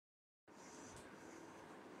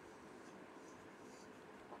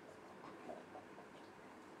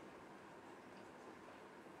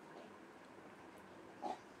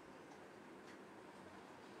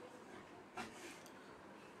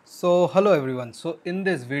So hello everyone. So in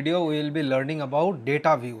this video we will be learning about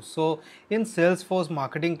DataView. So in Salesforce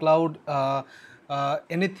Marketing Cloud,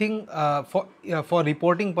 anything for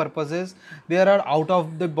reporting purposes, there are out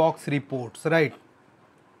of the box reports, right?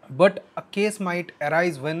 But a case might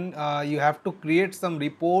arise when you have to create some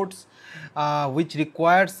reports which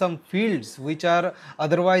require some fields which are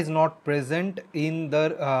otherwise not present in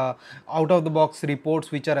the out of the box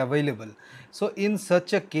reports which are available. So in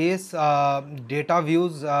such a case, data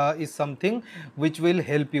views is something which will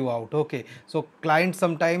help you out. Okay, so clients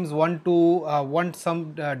sometimes want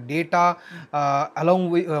some data along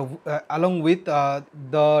with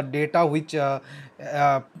the data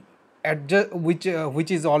uh,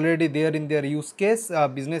 which is already there in their use case,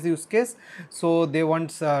 business use case. So they want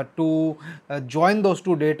to join those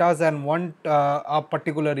two datas and want a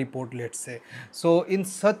particular report, let's say. So in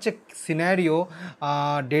such a scenario,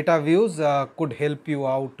 data views could help you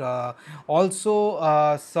out.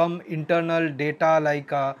 Also some internal data like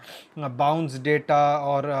bounce data,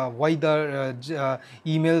 or why the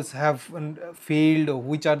emails have failed,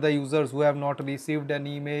 which are the users who have not received an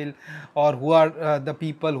email, or who are the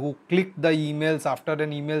people who clicked the emails after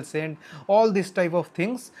an email sent. All this type of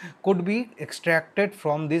things could be extracted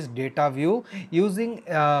from this data view using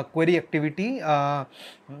query activity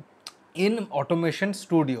in Automation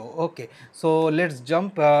Studio. Okay, so let's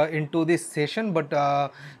jump into this session,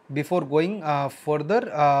 but before going further,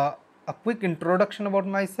 a quick introduction about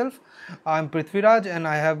myself. I'm Prithviraj and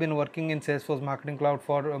I have been working in Salesforce Marketing Cloud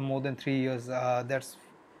for more than 3 years. That's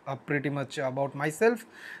pretty much about myself.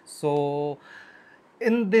 So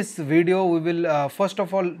in this video we will first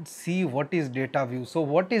of all see what is data view. So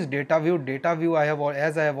what is data view? Data view,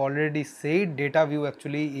 as I have already said, data view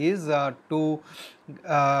actually is to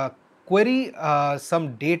query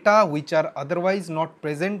some data which are otherwise not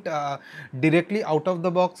present directly out of the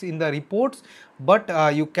box in the reports, but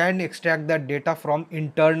you can extract that data from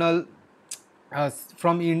internal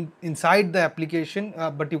inside the application,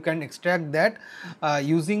 but you can extract that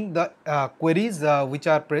using the queries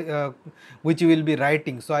which you will be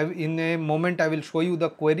writing. So in a moment I will show you the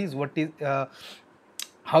queries, what is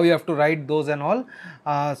how you have to write those and all.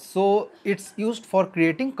 So it's used for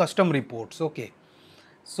creating custom reports. Okay,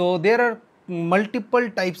 so there are multiple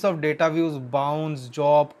types of data views: bounce,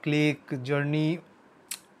 job, click, journey,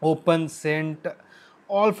 open, sent,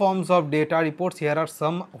 all forms of data reports. Here are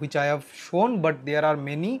some which I have shown, but there are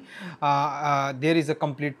many. There is a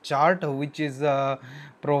complete chart which is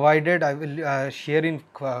provided. I will share in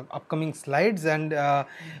upcoming slides, and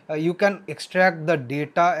you can extract the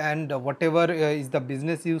data and whatever is the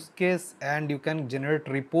business use case, and you can generate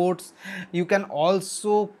reports. You can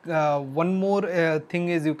also one more thing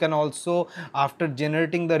is, you can also, after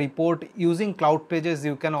generating the report using cloud pages,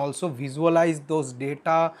 you can also visualize those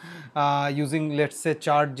data using, let's say,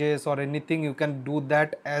 charges or anything. You can do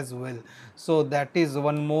that as well. So that is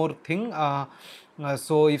one more thing.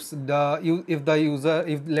 So if the user,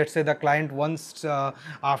 if let's say the client wants,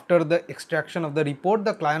 after the extraction of the report,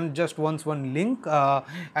 the client just wants one link,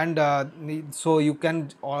 and so you can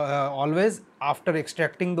always, after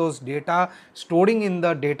extracting those data, storing in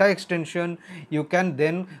the data extension, you can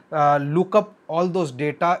then look up all those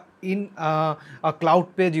data in a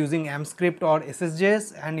cloud page using mscript or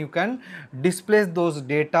ssjs, and you can display those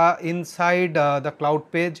data inside the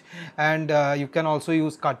cloud page. And you can also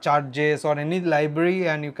use chartjs or any library,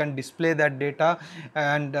 and you can display that data,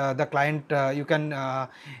 and the client, you can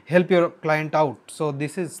help your client out. So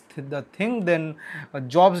this is the thing. Then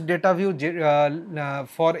jobs data view,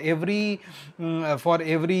 for every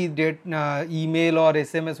email or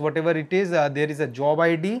sms, whatever it is, there is a job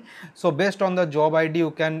id. So based on the job id,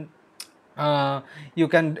 you can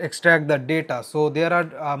extract the data. So there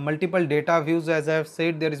are multiple data views. As I have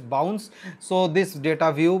said, there is bounce. So this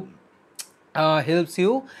data view helps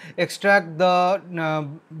you extract the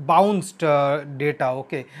bounced data.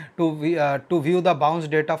 Okay, to view the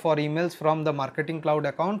bounced data for emails from the marketing cloud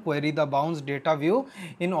account, query the bounced data view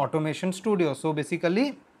in Automation Studio. So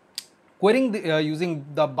basically, querying using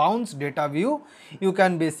the bounce data view, you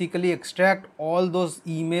can basically extract all those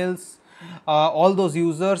emails, all those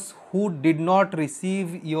users who did not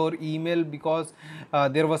receive your email because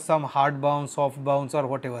there was some hard bounce, soft bounce, or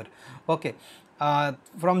whatever. Okay,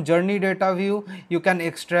 from journey data view, you can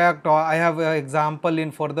extract, I have an example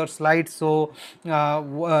in further slides. So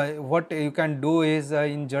what you can do is,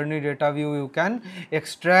 in journey data view, you can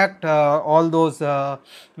extract all those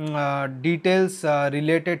details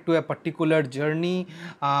related to a particular journey,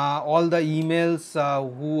 all the emails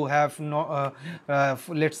who have no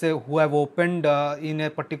let's say, who have opened in a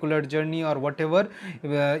particular journey, or whatever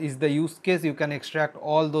is the use case. You can extract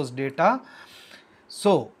all those data.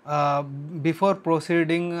 So before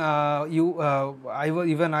proceeding, I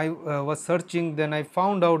was searching, then I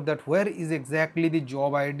found out that where is exactly the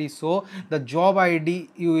job ID. So the job ID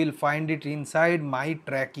you will find it inside my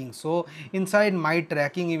tracking. So inside my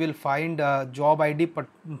tracking you will find job ID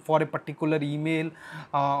for a particular email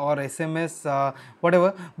or SMS,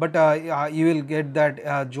 whatever, but you will get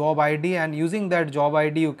that job ID, and using that job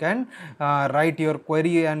ID you can write your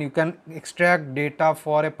query and you can extract data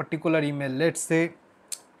for a particular email. Let's say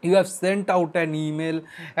you have sent out an email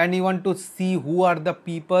and you want to see who are the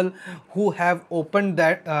people who have opened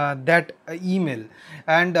that email,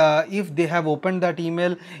 and if they have opened that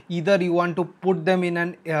email, either you want to put them in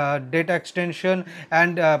an data extension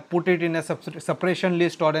and put it in a separation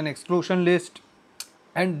list or an exclusion list,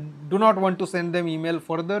 and do not want to send them email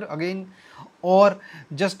further again, or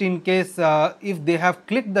just in case if they have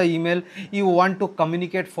clicked the email, you want to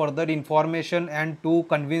communicate further information and to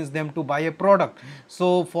convince them to buy a product.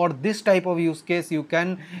 So for this type of use case you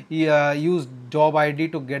can use job ID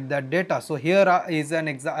to get that data. So here is an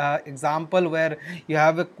example where you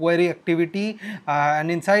have a query activity,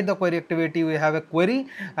 and inside the query activity we have a query,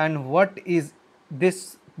 and what is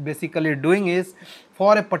this basically doing is,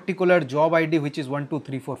 for a particular job ID which is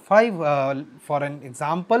 12345 for an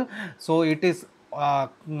example, so it is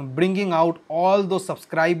bringing out all those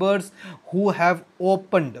subscribers who have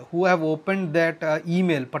opened that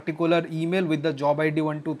particular email with the job ID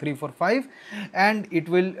 12345, and it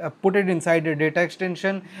will put it inside a data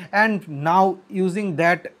extension, and now using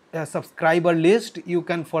that subscriber list you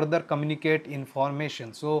can further communicate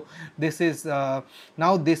information. So this is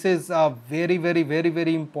now this is a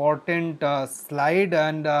very important slide,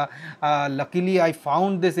 and luckily I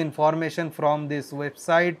found this information from this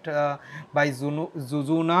website by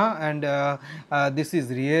Zuzuna, and this is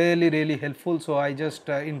really helpful, so I just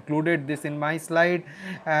included this in my slide,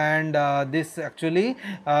 and this actually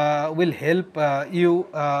will help you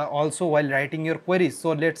also while writing your queries.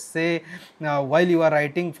 So let's say while you are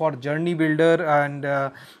writing for journey builder, and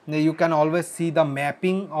you can always see the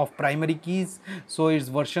mapping of primary keys. So it's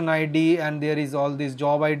version ID, and there is all these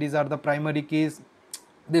job IDs are the primary keys.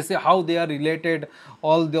 This is how they are related,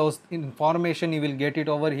 all those information you will get it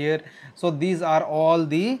over here. So these are all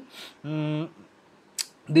the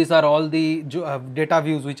data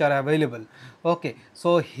views which are available. Okay,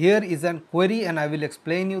 so here is a query, and I will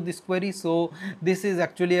explain you this query. So this is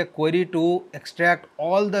actually a query to extract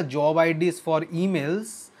all the job IDs for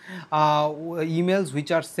emails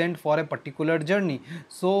which are sent for a particular journey.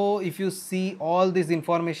 So if you see, all this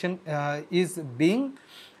information is being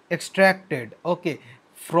extracted, okay,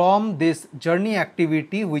 from this journey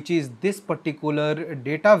activity, which is this particular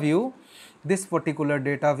data view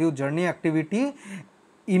journey activity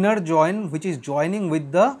inner join, which is joining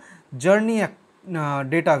with the journey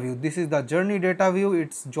data view. This is the journey data view,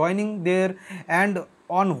 it's joining there, and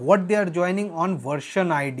on what they are joining, on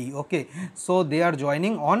version ID. Okay, so they are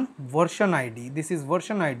joining on version ID, this is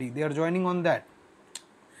version ID, they are joining on that,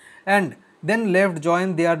 and then left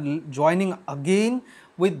join, they are joining again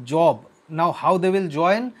with job. Now how they will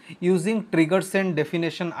join? Using trigger send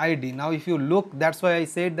definition ID. Now if you look, that's why I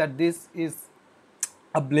said that this is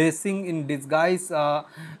a blessing in disguise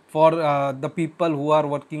for the people who are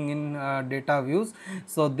working in data views.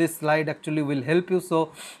 So this slide actually will help you.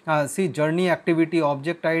 So see, journey activity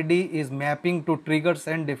object ID is mapping to triggers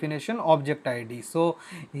and definition object ID. So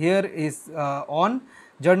here is on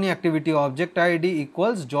journey activity object ID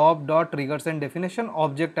equals job dot triggers and definition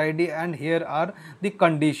object ID, and here are the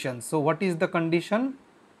conditions. So what is the condition?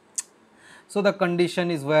 So the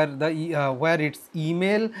condition is where the where it's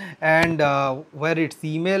email, and the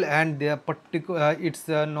particular it's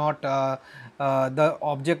not the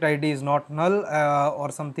object ID is not null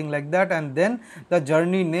or something like that, and then the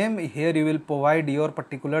journey name, here you will provide your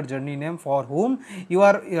particular journey name for whom you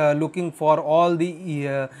are looking for all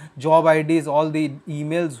the job IDs, all the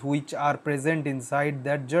emails which are present inside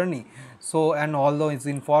that journey. So and all those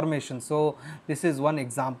information. So this is one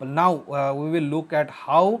example. Now we will look at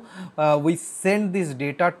how we send this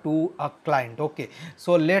data to a client. Okay,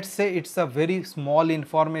 so let's say it's a very small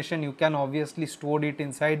information, you can obviously store it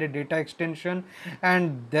inside a data extension,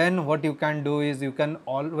 and then what you can do is you can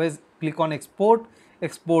always click on export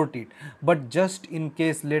it. But just in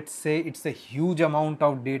case, let's say it's a huge amount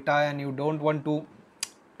of data and you don't want to,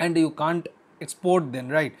 and you can't export, then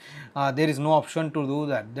right, there is no option to do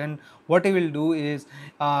that. Then what you will do is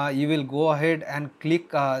you will go ahead and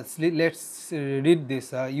click let's read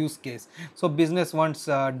this use case. So business wants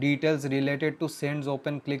details related to sends,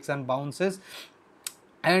 open, clicks and bounces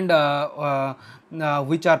and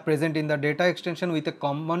which are present in the data extension with a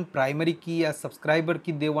common primary key as subscriber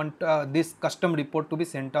key. They want this custom report to be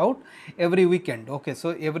sent out every weekend. Okay, so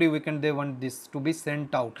every weekend they want this to be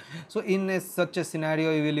sent out. So in such a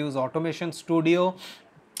scenario, you will use Automation Studio,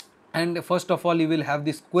 and first of all you will have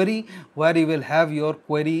this query where you will have your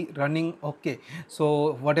query running. Okay,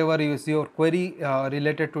 so whatever is your query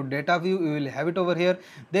related to data view, you will have it over here.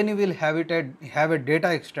 Then you will have it have a data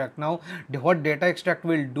extract. Now what data extract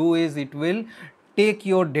will do is it will take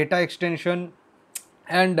your data extension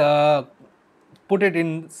and put it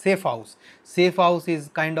in safe house. Safe house is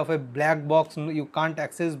kind of a black box, you can't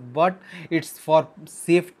access, but it's for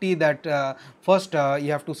safety that first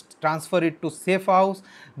you have to transfer it to safe house,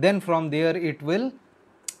 then from there it will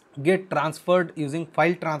get transferred using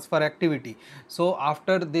file transfer activity. So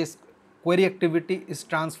after this query activity is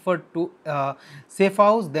transferred to safe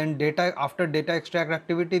house, then data, after data extract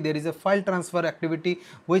activity there is a file transfer activity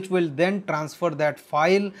which will then transfer that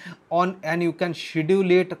file on, and you can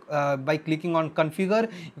schedule it by clicking on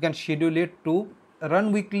configure. You can schedule it to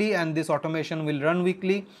run weekly, and this automation will run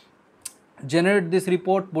weekly, generate this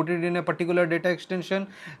report, put it in a particular data extension,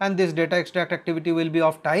 and this data extract activity will be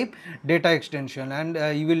of type data extension, and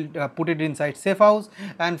you will put it inside safe house,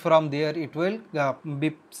 and from there it will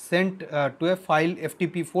be sent to a file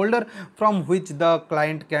FTP folder from which the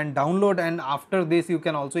client can download. And after this you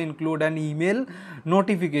can also include an email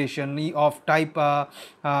notification of type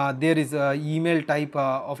there is a email type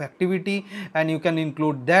of activity, and you can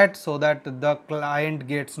include that so that the client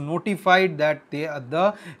gets notified that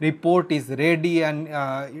the report is ready and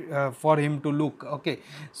for him to look. Okay,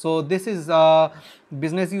 so this is a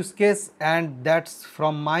business use case, and that's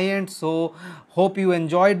from my end. So hope you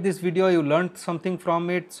enjoyed this video, you learned something from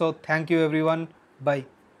it. So thank you everyone, bye.